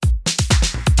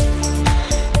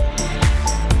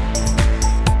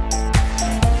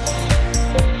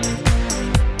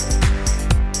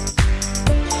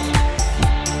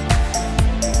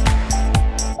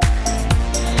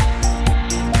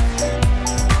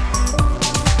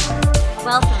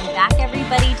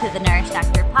to the Nourish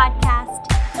Doctor podcast.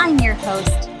 I'm your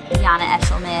host, Yana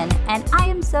Eshelman, and I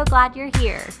am so glad you're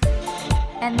here.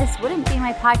 And this wouldn't be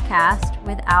my podcast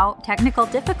without technical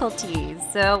difficulties,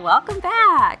 so welcome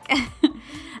back.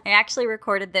 I actually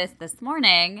recorded this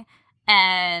morning,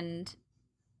 and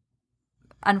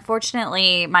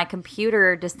unfortunately, my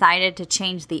computer decided to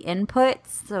change the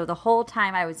inputs. So the whole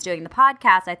time I was doing the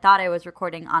podcast, I thought I was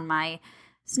recording on my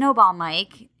Snowball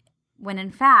mic, when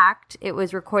in fact, it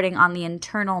was recording on the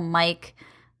internal mic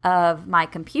of my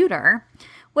computer,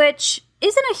 which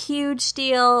isn't a huge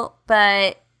deal,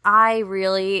 but I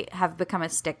really have become a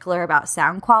stickler about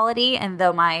sound quality. And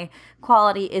though my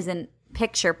quality isn't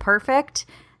picture perfect,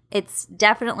 it's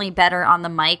definitely better on the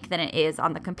mic than it is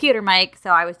on the computer mic. So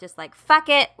I was just like, fuck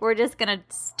it, we're just going to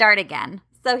start again.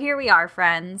 So here we are,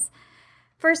 friends.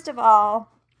 First of all,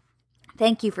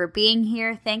 thank you for being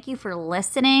here. Thank you for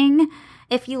listening.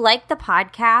 If you like the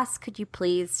podcast, could you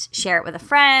please share it with a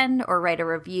friend or write a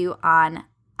review on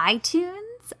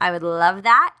iTunes? I would love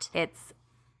that. It's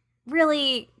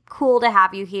really cool to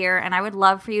have you here, and I would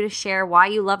love for you to share why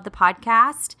you love the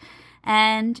podcast,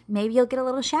 and maybe you'll get a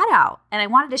little shout out. And I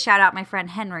wanted to shout out my friend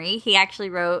Henry. He actually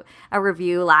wrote a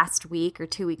review last week or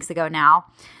 2 weeks ago now,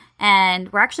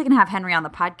 and we're actually going to have Henry on the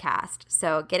podcast,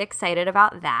 so get excited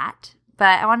about that.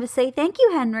 But I wanted to say thank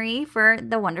you, Henry, for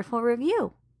the wonderful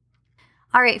review.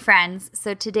 All right, friends,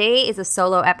 so today is a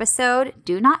solo episode.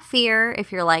 Do not fear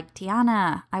if you're like,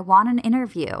 Deanna, I want an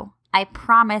interview. I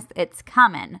promise it's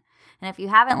coming. And if you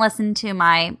haven't listened to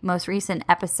my most recent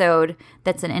episode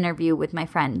that's an interview with my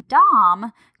friend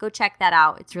Dom, go check that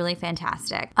out. It's really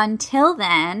fantastic. Until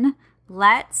then,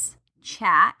 let's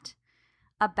chat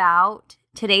about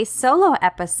today's solo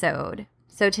episode.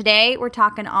 So today we're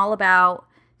talking all about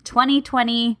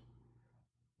 2020,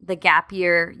 the gap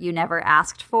year you never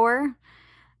asked for.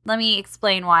 Let me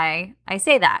explain why I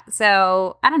say that.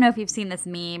 So I don't know if you've seen this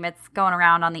meme. It's going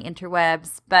around on the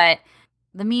interwebs, but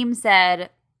the meme said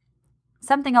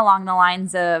something along the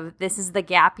lines of, this is the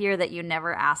gap year that you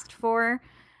never asked for,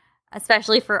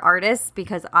 especially for artists,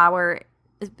 because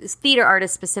theater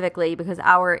artists specifically, because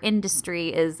our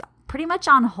industry is pretty much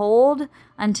on hold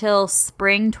until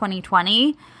spring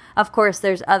 2020. Of course,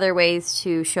 there's other ways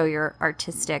to show your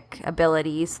artistic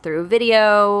abilities through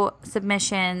video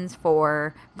submissions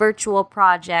for virtual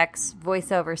projects,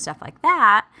 voiceover, stuff like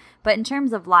that. But in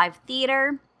terms of live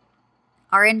theater,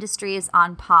 our industry is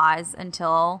on pause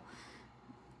until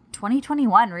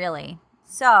 2021, really.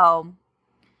 So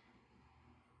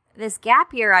this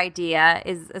gap year idea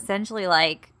is essentially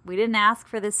like, we didn't ask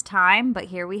for this time, but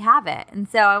here we have it. And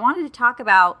so I wanted to talk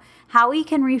about how we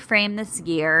can reframe this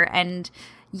year and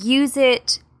use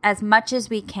it as much as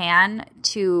we can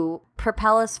to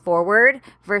propel us forward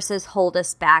versus hold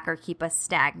us back or keep us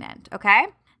stagnant, okay?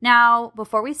 Now,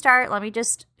 before we start, let me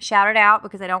just shout it out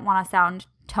because I don't want to sound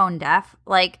tone deaf.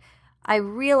 I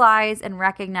realize and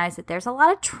recognize that there's a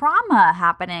lot of trauma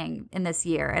happening in this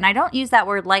year, and I don't use that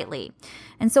word lightly.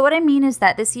 And so what I mean is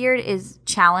that this year is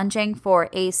challenging for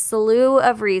a slew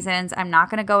of reasons. I'm not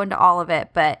going to go into all of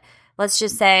it, but let's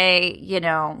just say,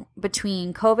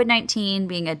 between COVID-19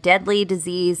 being a deadly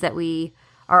disease that we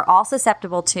are all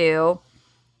susceptible to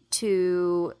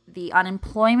the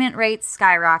unemployment rates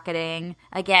skyrocketing.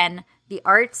 Again, the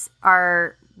arts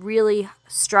are really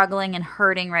struggling and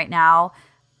hurting right now.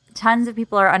 Tons of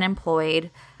people are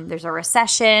unemployed. There's a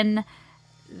recession.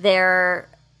 There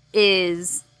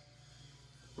is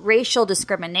racial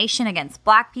discrimination against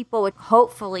Black people, with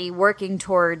hopefully working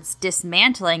towards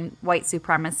dismantling white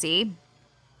supremacy,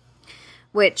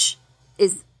 which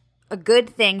is a good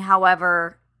thing.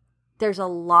 However, there's a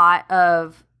lot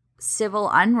of civil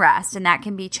unrest, and that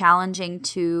can be challenging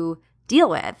to deal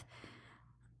with.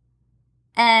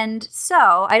 And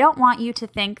so I don't want you to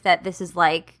think that this is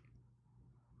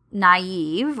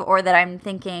naive, or that I'm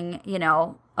thinking,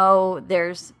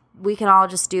 we can all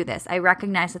just do this. I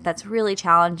recognize that that's really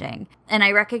challenging. And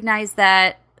I recognize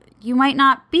that you might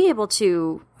not be able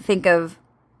to think of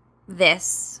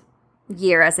this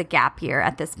year as a gap year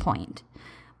at this point.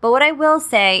 But what I will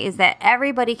say is that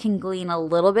everybody can glean a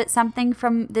little bit something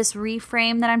from this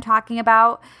reframe that I'm talking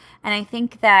about. And I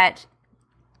think that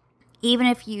even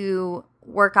if you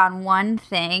work on one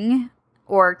thing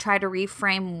or try to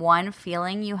reframe one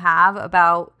feeling you have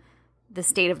about the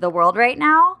state of the world right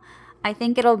now, I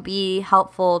think it'll be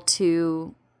helpful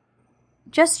to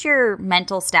just your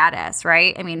mental status,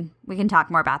 right? I mean, we can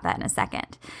talk more about that in a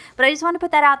second. But I just want to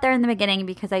put that out there in the beginning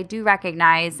because I do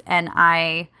recognize and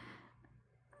I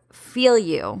feel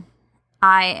you.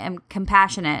 I am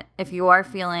compassionate if you are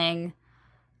feeling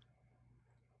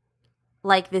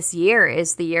like this year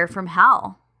is the year from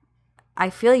hell. I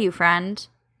feel you, friend.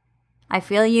 I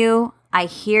feel you. I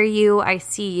hear you. I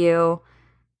see you.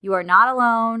 You are not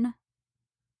alone.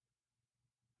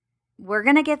 We're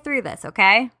going to get through this,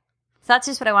 okay? So that's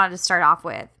just what I wanted to start off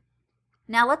with.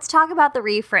 Now let's talk about the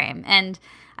reframe. And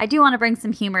I do want to bring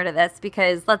some humor to this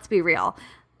because let's be real.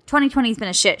 2020 has been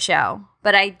a shit show,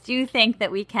 but I do think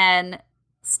that we can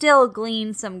still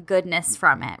glean some goodness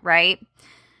from it, right?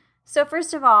 So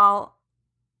first of all,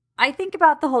 I think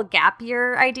about the whole gap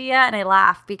year idea and I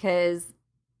laugh because,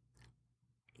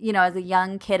 as a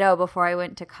young kiddo before I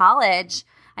went to college,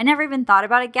 I never even thought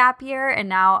about a gap year. And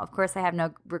now, of course, I have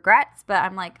no regrets, but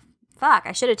I'm like, fuck,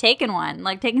 I should have taken one,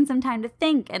 taken some time to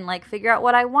think and figure out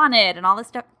what I wanted and all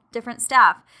this different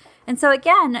stuff. And so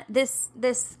again, this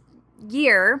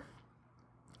year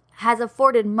has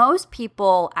afforded most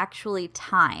people actually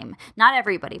time. Not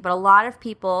everybody, but a lot of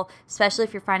people, especially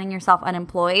if you're finding yourself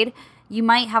unemployed, you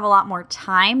might have a lot more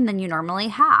time than you normally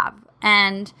have.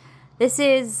 And this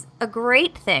is a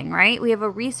great thing, right? We have a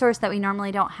resource that we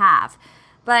normally don't have.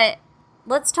 But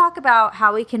let's talk about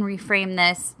how we can reframe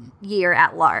this year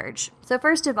at large. So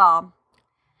first of all,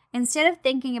 instead of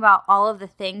thinking about all of the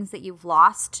things that you've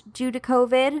lost due to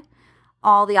COVID,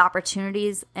 all the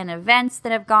opportunities and events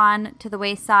that have gone to the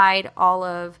wayside, all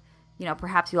of,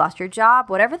 perhaps you lost your job,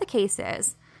 whatever the case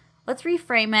is, let's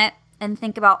reframe it and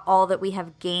think about all that we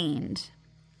have gained.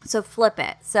 So flip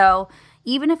it. So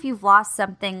even if you've lost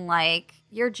something like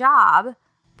your job,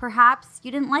 perhaps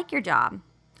you didn't like your job.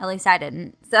 At least I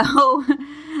didn't. So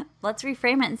let's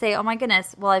reframe it and say, oh my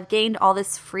goodness, well, I've gained all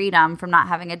this freedom from not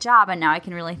having a job and now I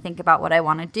can really think about what I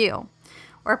want to do.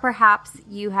 Or perhaps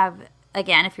you have,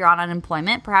 again, if you're on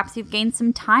unemployment, perhaps you've gained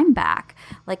some time back.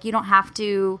 You don't have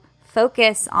to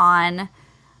focus on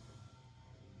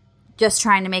just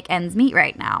trying to make ends meet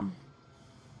right now.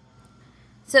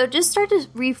 So just start to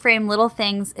reframe little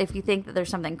things. If you think that there's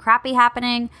something crappy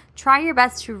happening, try your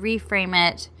best to reframe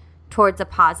it towards a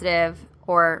positive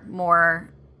or more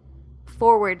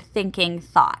forward-thinking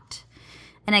thought.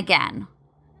 And again,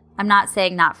 I'm not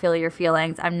saying not feel your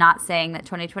feelings. I'm not saying that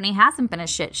 2020 hasn't been a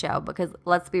shit show because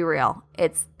let's be real,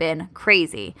 it's been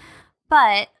crazy.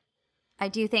 But I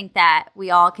do think that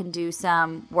we all can do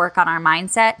some work on our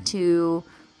mindset to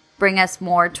bring us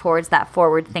more towards that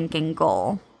forward-thinking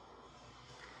goal.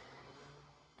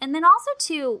 And then also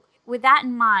too, with that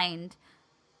in mind,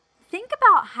 think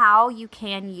about how you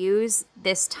can use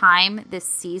this time, this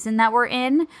season that we're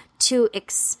in, to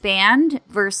expand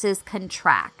versus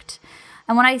contract.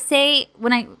 And when I say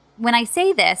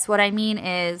this, what I mean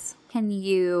is, can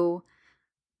you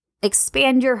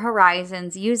expand your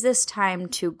horizons, use this time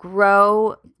to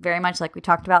grow, very much like we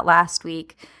talked about last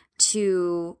week,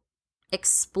 to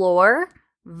explore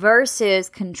versus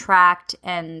contract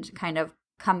and kind of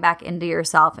come back into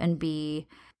yourself and be,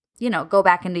 go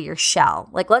back into your shell.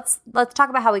 Let's talk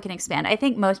about how we can expand. I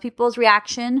think most people's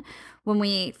reaction when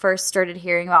we first started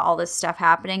hearing about all this stuff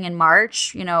happening in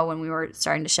March, when we were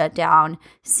starting to shut down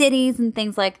cities and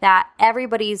things like that,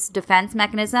 everybody's defense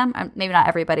mechanism, maybe not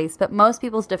everybody's, but most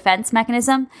people's defense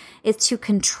mechanism is to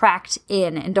contract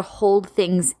in and to hold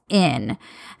things in.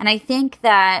 And I think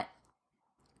that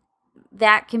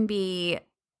can be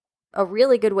a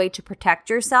really good way to protect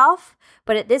yourself.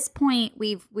 But at this point,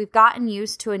 we've gotten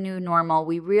used to a new normal.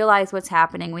 We realize what's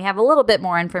happening. We have a little bit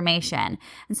more information.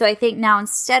 And so I think now,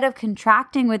 instead of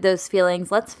contracting with those feelings,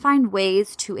 let's find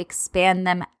ways to expand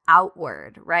them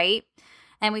outward, right?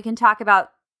 And we can talk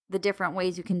about the different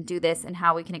ways you can do this and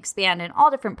how we can expand in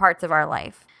all different parts of our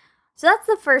life. So that's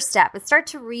the first step, is start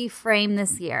to reframe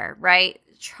this year, right?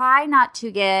 Try not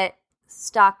to get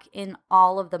stuck in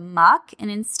all of the muck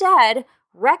and instead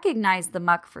recognize the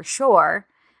muck for sure,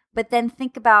 but then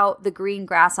think about the green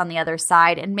grass on the other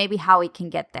side and maybe how we can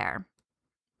get there.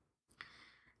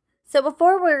 So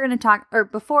before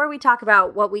we talk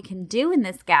about what we can do in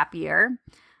this gap year,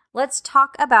 let's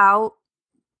talk about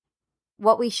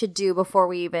what we should do before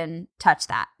we even touch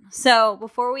that. So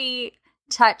before we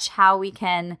touch how we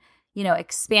can,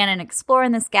 expand and explore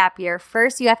in this gap year,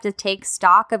 first you have to take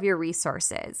stock of your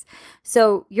resources.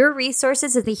 So your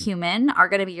resources as a human are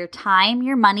going to be your time,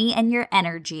 your money, and your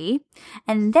energy.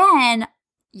 And then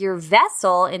your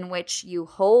vessel in which you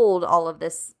hold all of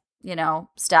this,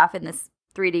 stuff in this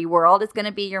 3D world is going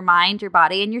to be your mind, your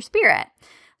body, and your spirit.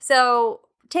 So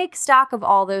take stock of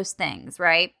all those things,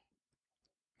 right?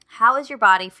 How is your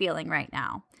body feeling right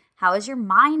now? How is your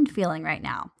mind feeling right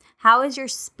now? How is your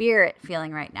spirit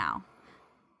feeling right now?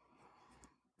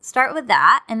 Start with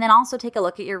that, and then also take a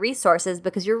look at your resources,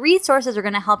 because your resources are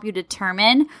going to help you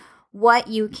determine what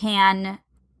you can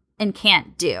and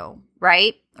can't do,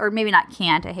 right? Or maybe not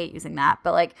can't, I hate using that,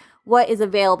 but what is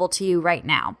available to you right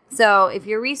now. So if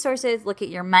your resources, look at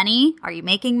your money. Are you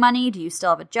making money? Do you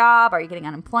still have a job? Are you getting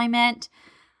unemployment?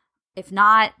 If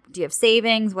not, do you have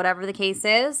savings? Whatever the case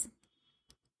is.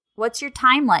 What's your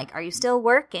time like? Are you still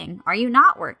working? Are you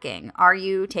not working? Are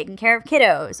you taking care of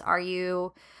kiddos?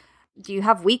 Do you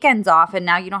have weekends off and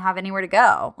now you don't have anywhere to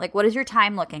go? Like, what is your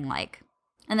time looking like?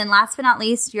 And then last but not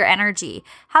least, your energy.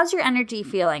 How's your energy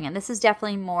feeling? And this is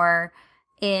definitely more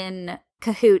in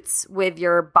cahoots with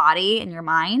your body and your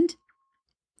mind.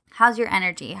 How's your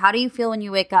energy? How do you feel when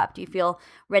you wake up? Do you feel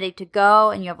ready to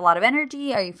go and you have a lot of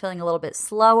energy? Are you feeling a little bit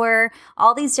slower?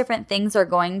 All these different things are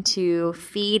going to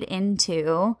feed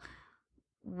into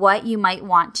what you might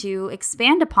want to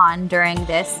expand upon during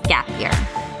this gap year.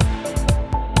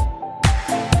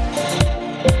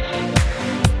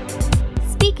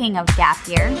 Speaking of gap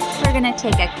year, we're going to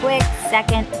take a quick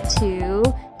second to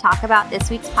talk about this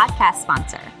week's podcast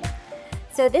sponsor.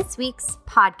 So this week's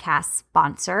podcast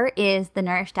sponsor is the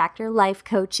Nourished Actor Life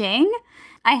Coaching.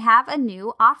 I have a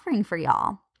new offering for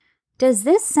y'all. Does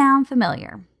this sound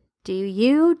familiar? Do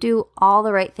you do all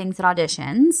the right things at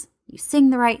auditions? You sing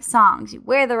the right songs, you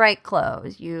wear the right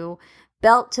clothes, you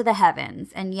belt to the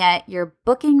heavens, and yet your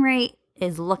booking rate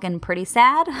is looking pretty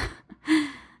sad?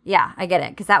 Yeah, I get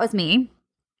it, because that was me.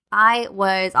 I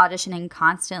was auditioning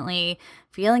constantly,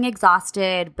 feeling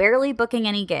exhausted, barely booking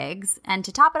any gigs, and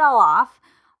to top it all off,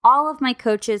 all of my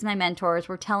coaches, my mentors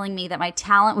were telling me that my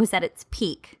talent was at its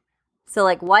peak. So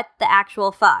like, what the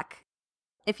actual fuck?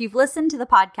 If you've listened to the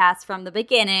podcast from the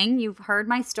beginning, you've heard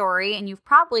my story and you've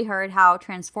probably heard how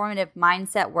transformative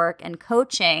mindset work and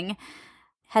coaching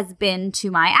has been to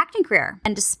my acting career.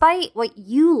 And despite what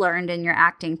you learned in your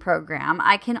acting program,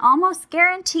 I can almost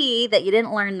guarantee that you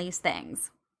didn't learn these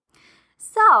things.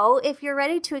 So if you're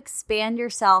ready to expand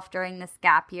yourself during this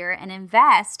gap year and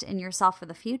invest in yourself for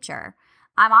the future,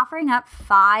 I'm offering up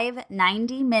 5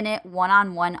 90-minute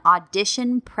one-on-one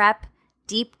audition prep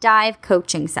deep dive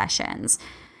coaching sessions.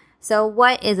 So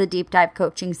what is a deep dive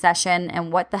coaching session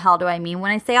and what the hell do I mean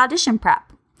when I say audition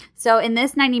prep? So in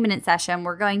this 90-minute session,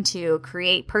 we're going to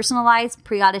create personalized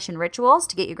pre-audition rituals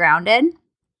to get you grounded.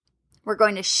 We're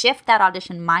going to shift that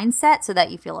audition mindset so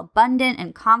that you feel abundant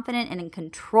and confident and in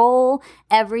control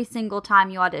every single time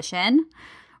you audition.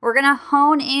 We're going to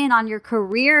hone in on your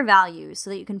career values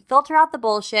so that you can filter out the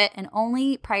bullshit and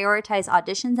only prioritize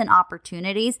auditions and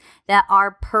opportunities that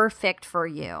are perfect for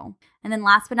you. And then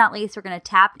last but not least, we're going to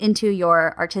tap into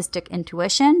your artistic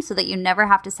intuition so that you never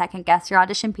have to second guess your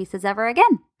audition pieces ever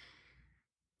again.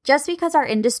 Just because our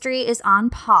industry is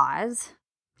on pause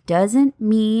doesn't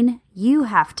mean you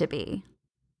have to be.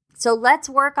 So let's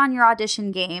work on your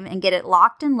audition game and get it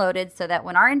locked and loaded so that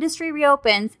when our industry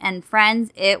reopens, and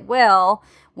friends, it will,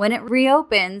 when it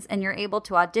reopens and you're able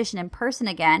to audition in person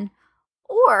again,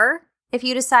 or if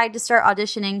you decide to start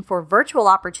auditioning for virtual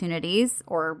opportunities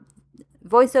or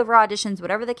voiceover auditions,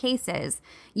 whatever the case is,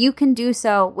 you can do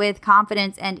so with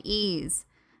confidence and ease.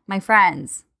 My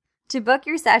friends, to book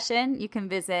your session, you can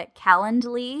visit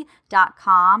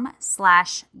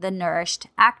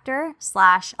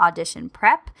calendly.com/thenourished-actor/audition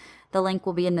prep. The link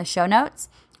will be in the show notes.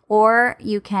 Or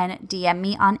you can DM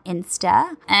me on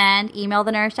Insta and email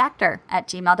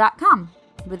thenourished-actor@gmail.com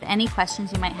with any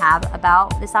questions you might have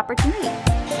about this opportunity.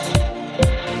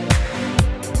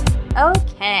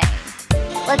 Okay,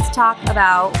 let's talk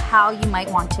about how you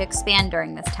might want to expand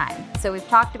during this time. So we've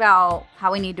talked about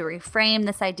how we need to reframe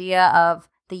this idea of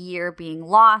the year being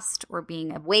lost or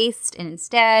being a waste, and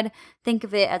instead think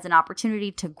of it as an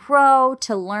opportunity to grow,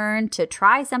 to learn, to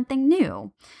try something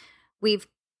new. We've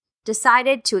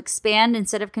decided to expand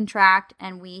instead of contract,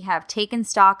 and we have taken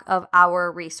stock of our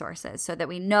resources so that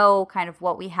we know kind of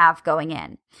what we have going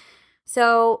in.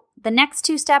 So the next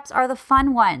 2 steps are the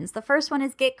fun ones. The first one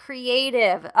is get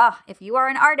creative. If you are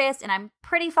an artist, and I'm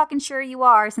pretty fucking sure you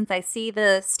are since I see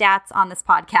the stats on this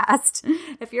podcast,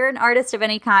 if you're an artist of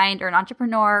any kind or an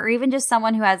entrepreneur or even just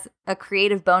someone who has a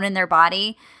creative bone in their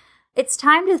body, it's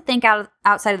time to think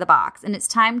outside of the box, and it's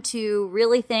time to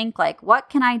really think like, what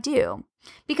can I do?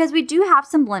 Because we do have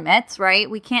some limits, right?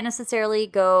 We can't necessarily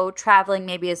go traveling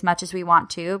maybe as much as we want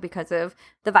to because of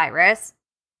the virus.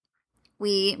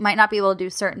 We might not be able to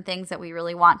do certain things that we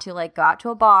really want to, like go out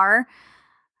to a bar.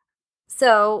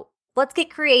 So let's get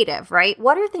creative, right?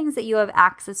 What are things that you have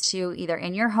access to either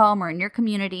in your home or in your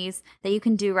communities that you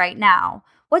can do right now?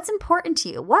 What's important to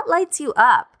you? What lights you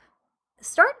up?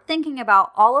 Start thinking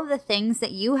about all of the things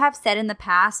that you have said in the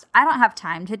past. I don't have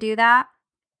time to do that.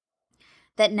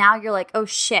 That now you're like, oh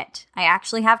shit, I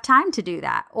actually have time to do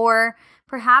that. Or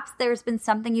perhaps there's been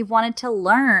something you've wanted to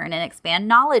learn and expand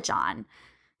knowledge on.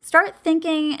 Start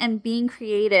thinking and being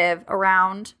creative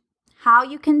around how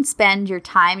you can spend your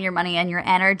time, your money, and your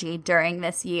energy during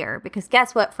this year. Because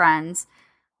guess what, friends?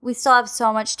 We still have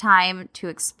so much time to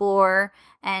explore.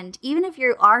 And even if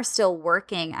you are still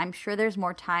working, I'm sure there's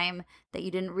more time that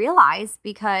you didn't realize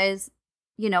because,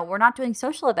 we're not doing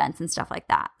social events and stuff like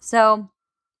that. So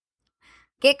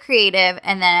get creative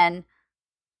and then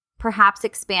perhaps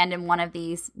expand in one of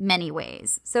these many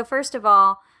ways. So first of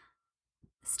all,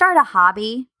 start a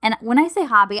hobby. And when I say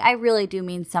hobby, I really do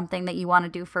mean something that you want to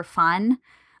do for fun.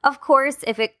 Of course,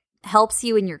 if it helps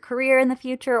you in your career in the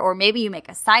future, or maybe you make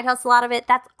a side hustle out of it,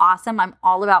 that's awesome. I'm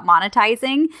all about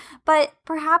monetizing, but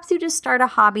perhaps you just start a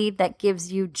hobby that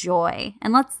gives you joy.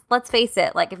 And let's face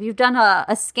it, like if you've done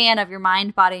a scan of your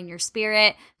mind, body, and your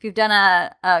spirit, if you've done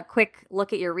a quick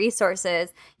look at your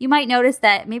resources, you might notice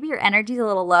that maybe your energy is a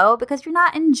little low because you're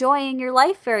not enjoying your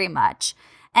life very much.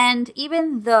 And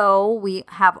even though we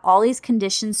have all these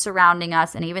conditions surrounding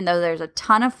us, and even though there's a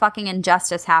ton of fucking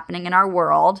injustice happening in our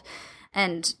world,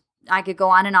 and I could go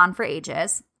on and on for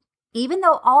ages. Even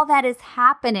though all that is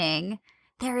happening,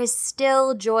 there is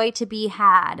still joy to be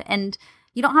had. And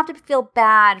you don't have to feel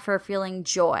bad for feeling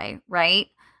joy, right?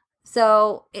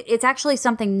 So it's actually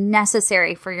something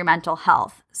necessary for your mental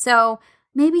health. So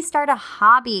maybe start a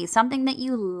hobby, something that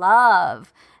you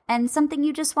love, and something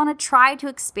you just want to try to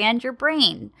expand your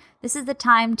brain. This is the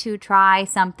time to try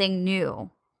something new.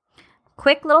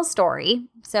 Quick little story.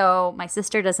 So my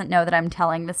sister doesn't know that I'm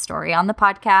telling this story on the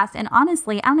podcast. And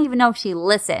honestly, I don't even know if she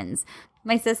listens.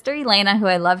 My sister, Elena, who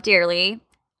I love dearly,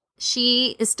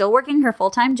 she is still working her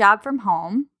full-time job from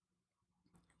home,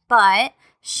 but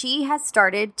she has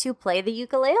started to play the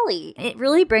ukulele. It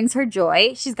really brings her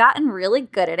joy. She's gotten really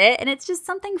good at it, and it's just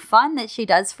something fun that she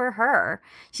does for her.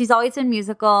 She's always been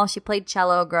musical. She played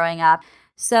cello growing up.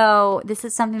 So this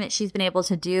is something that she's been able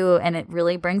to do, and it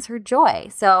really brings her joy.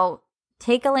 So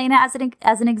take Elena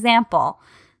as an example.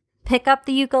 Pick up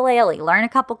the ukulele, learn a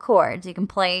couple chords. You can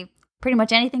play pretty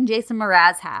much anything Jason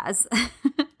Mraz has.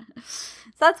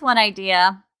 So that's one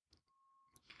idea.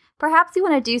 Perhaps you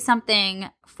want to do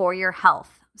something for your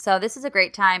health. So this is a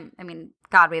great time. I mean,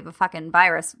 God, we have a fucking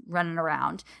virus running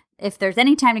around. If there's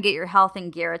any time to get your health in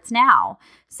gear, it's now.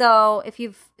 So if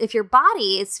your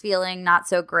body is feeling not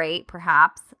so great,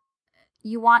 perhaps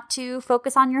you want to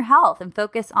focus on your health and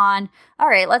focus on, all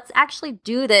right, let's actually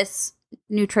do this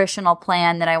nutritional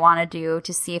plan that I want to do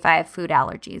to see if I have food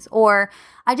allergies. Or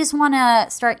I just want to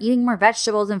start eating more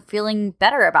vegetables and feeling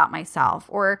better about myself.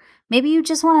 Or maybe you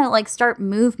just want to start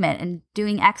movement and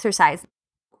doing exercise.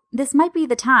 This might be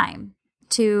the time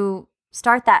to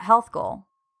start that health goal.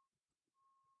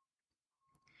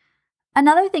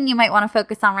 Another thing you might want to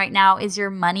focus on right now is your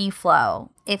money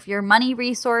flow. If your money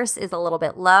resource is a little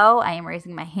bit low, I am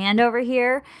raising my hand over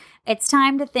here. It's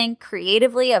time to think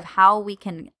creatively of how we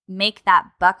can make that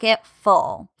bucket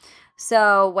full.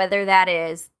 So whether that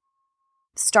is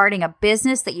starting a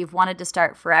business that you've wanted to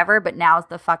start forever, but now's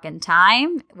the fucking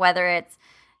time, whether it's,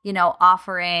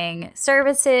 offering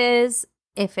services,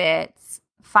 if it's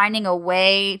finding a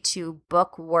way to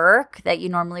book work that you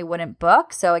normally wouldn't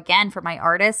book. So again, for my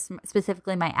artists,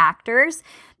 specifically my actors,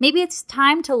 maybe it's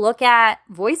time to look at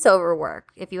voiceover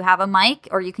work. If you have a mic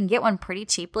or you can get one pretty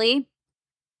cheaply,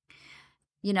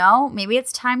 maybe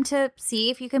it's time to see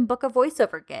if you can book a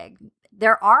voiceover gig.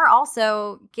 There are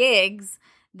also gigs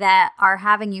that are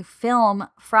having you film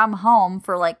from home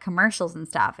for commercials and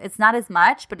stuff. It's not as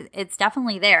much, but it's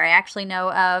definitely there. I actually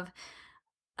know of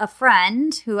a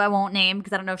friend who I won't name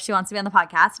because I don't know if she wants to be on the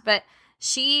podcast, but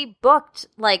she booked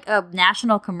a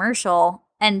national commercial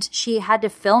and she had to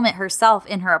film it herself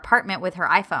in her apartment with her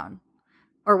iPhone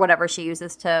or whatever she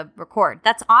uses to record.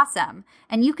 That's awesome.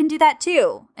 And you can do that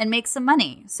too and make some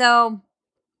money. So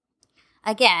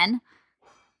again,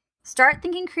 start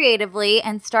thinking creatively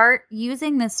and start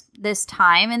using this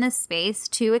time and this space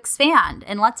to expand.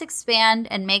 And let's expand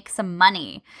and make some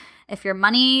money. If your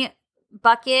money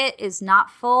bucket is not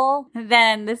full,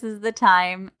 then this is the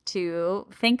time to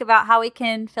think about how we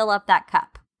can fill up that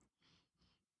cup.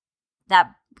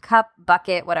 That cup,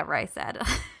 bucket, whatever I said.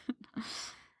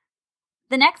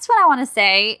 The next one I want to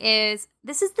say is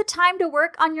this is the time to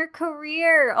work on your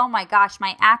career. Oh my gosh,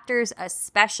 my actors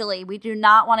especially. We do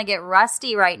not want to get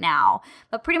rusty right now,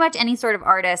 but pretty much any sort of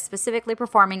artist, specifically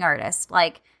performing artists,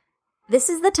 this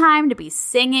is the time to be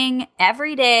singing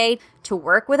every day, to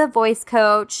work with a voice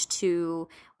coach, to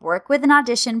work with an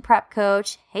audition prep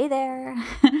coach. Hey there.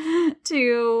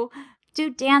 To do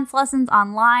dance lessons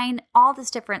online, all this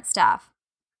different stuff.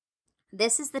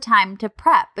 This is the time to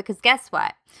prep because guess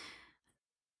what?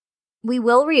 We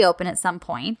will reopen at some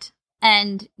point.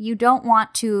 And you don't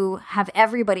want to have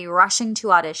everybody rushing to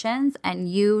auditions and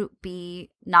you be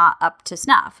not up to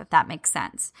snuff, if that makes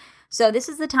sense. So this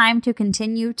is the time to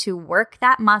continue to work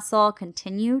that muscle,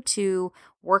 continue to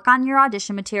work on your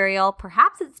audition material.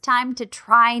 Perhaps it's time to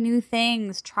try new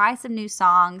things, try some new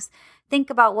songs.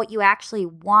 Think about what you actually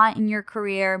want in your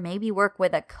career. Maybe work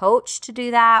with a coach to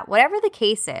do that. Whatever the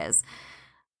case is,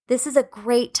 this is a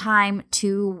great time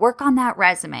to work on that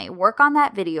resume, work on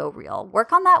that video reel,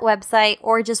 work on that website,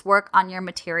 or just work on your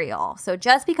material. So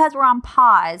just because we're on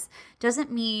pause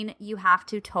doesn't mean you have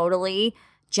to totally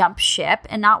jump ship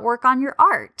and not work on your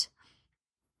art.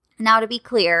 Now, to be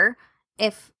clear,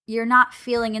 if you're not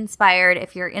feeling inspired,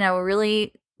 if you're in a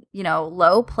really,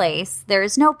 low place, there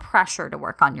is no pressure to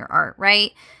work on your art,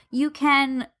 right? You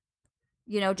can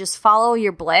just follow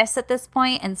your bliss at this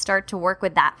point and start to work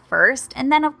with that first.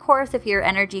 And then, of course, if your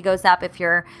energy goes up, if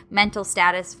your mental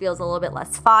status feels a little bit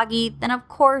less foggy, then, of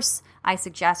course, I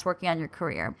suggest working on your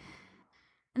career.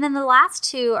 And then the last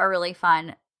two are really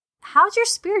fun. How's your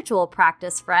spiritual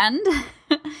practice, friend?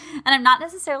 And I'm not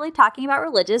necessarily talking about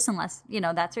religious unless,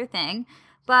 that's your thing.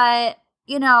 But,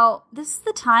 this is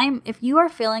the time if you are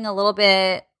feeling a little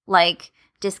bit like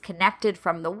disconnected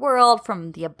from the world,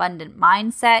 from the abundant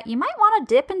mindset, you might want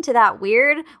to dip into that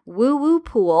weird woo-woo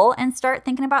pool and start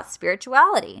thinking about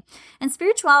spirituality. And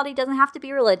spirituality doesn't have to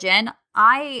be religion.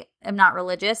 I am not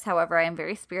religious. However, I am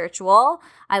very spiritual.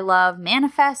 I love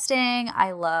manifesting.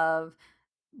 I love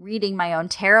reading my own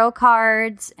tarot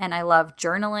cards, and I love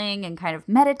journaling and kind of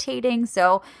meditating.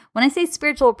 So when I say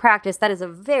spiritual practice, that is a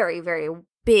very, very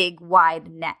big,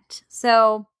 wide net.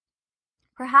 So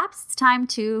perhaps it's time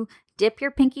to dip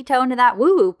your pinky toe into that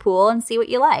woo-woo pool and see what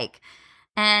you like.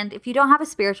 And if you don't have a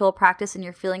spiritual practice and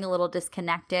you're feeling a little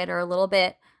disconnected or a little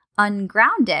bit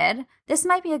ungrounded, this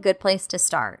might be a good place to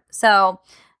start. So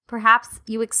perhaps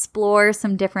you explore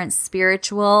some different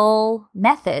spiritual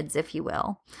methods, if you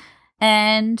will.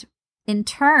 And in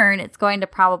turn, it's going to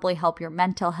probably help your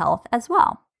mental health as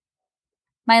well.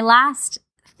 My last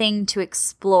thing to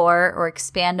explore or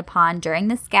expand upon during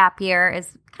this gap year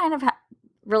is kind of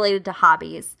related to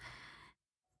hobbies.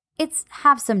 It's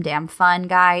have some damn fun,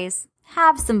 guys.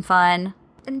 Have some fun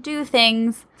and do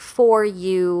things for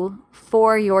you,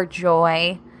 for your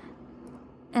joy.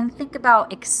 And think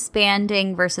about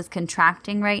expanding versus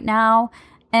contracting right now.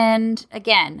 And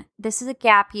again, this is a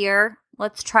gap year.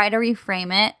 Let's try to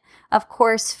reframe it. Of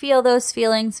course, feel those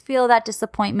feelings, feel that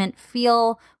disappointment,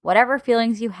 feel whatever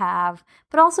feelings you have,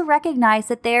 but also recognize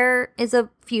that there is a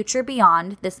future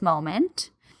beyond this moment.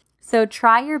 So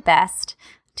try your best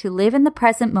to live in the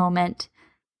present moment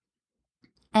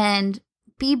and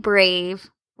be brave.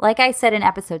 Like I said in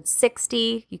episode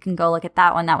 60, you can go look at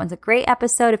that one. That one's a great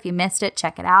episode. If you missed it,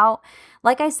 check it out.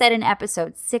 Like I said in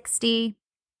episode 60,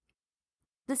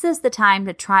 this is the time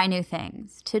to try new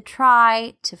things, to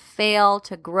try, to fail,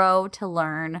 to grow, to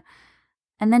learn,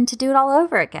 and then to do it all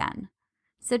over again.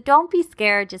 So don't be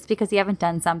scared just because you haven't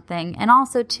done something. And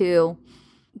also, too,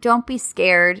 don't be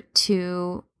scared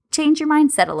to change your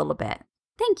mindset a little bit.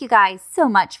 Thank you guys so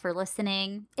much for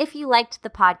listening. If you liked the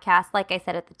podcast, like I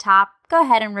said at the top, go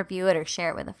ahead and review it or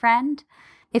share it with a friend.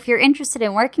 If you're interested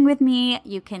in working with me,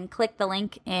 you can click the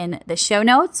link in the show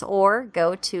notes or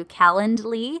go to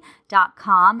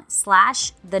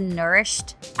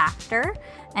calendly.com/thenourished-actor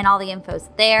and all the info's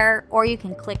there. Or you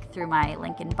can click through my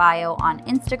link in bio on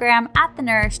Instagram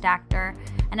 @thenourished-actor.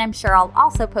 And I'm sure I'll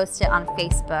also post it on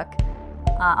Facebook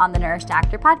on the Nourished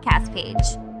Actor podcast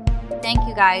page. Thank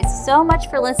you guys so much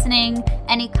for listening.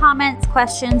 Any comments,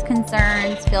 questions,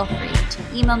 concerns, feel free to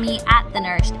email me at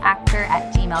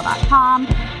thenourished-actor@gmail.com,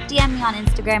 DM me on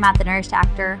Instagram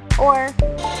 @thenourished-actor, or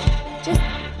just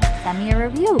send me a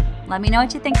review. Let me know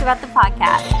what you think about the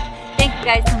podcast. Thank you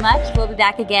guys so much. We'll be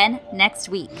back again next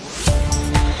week.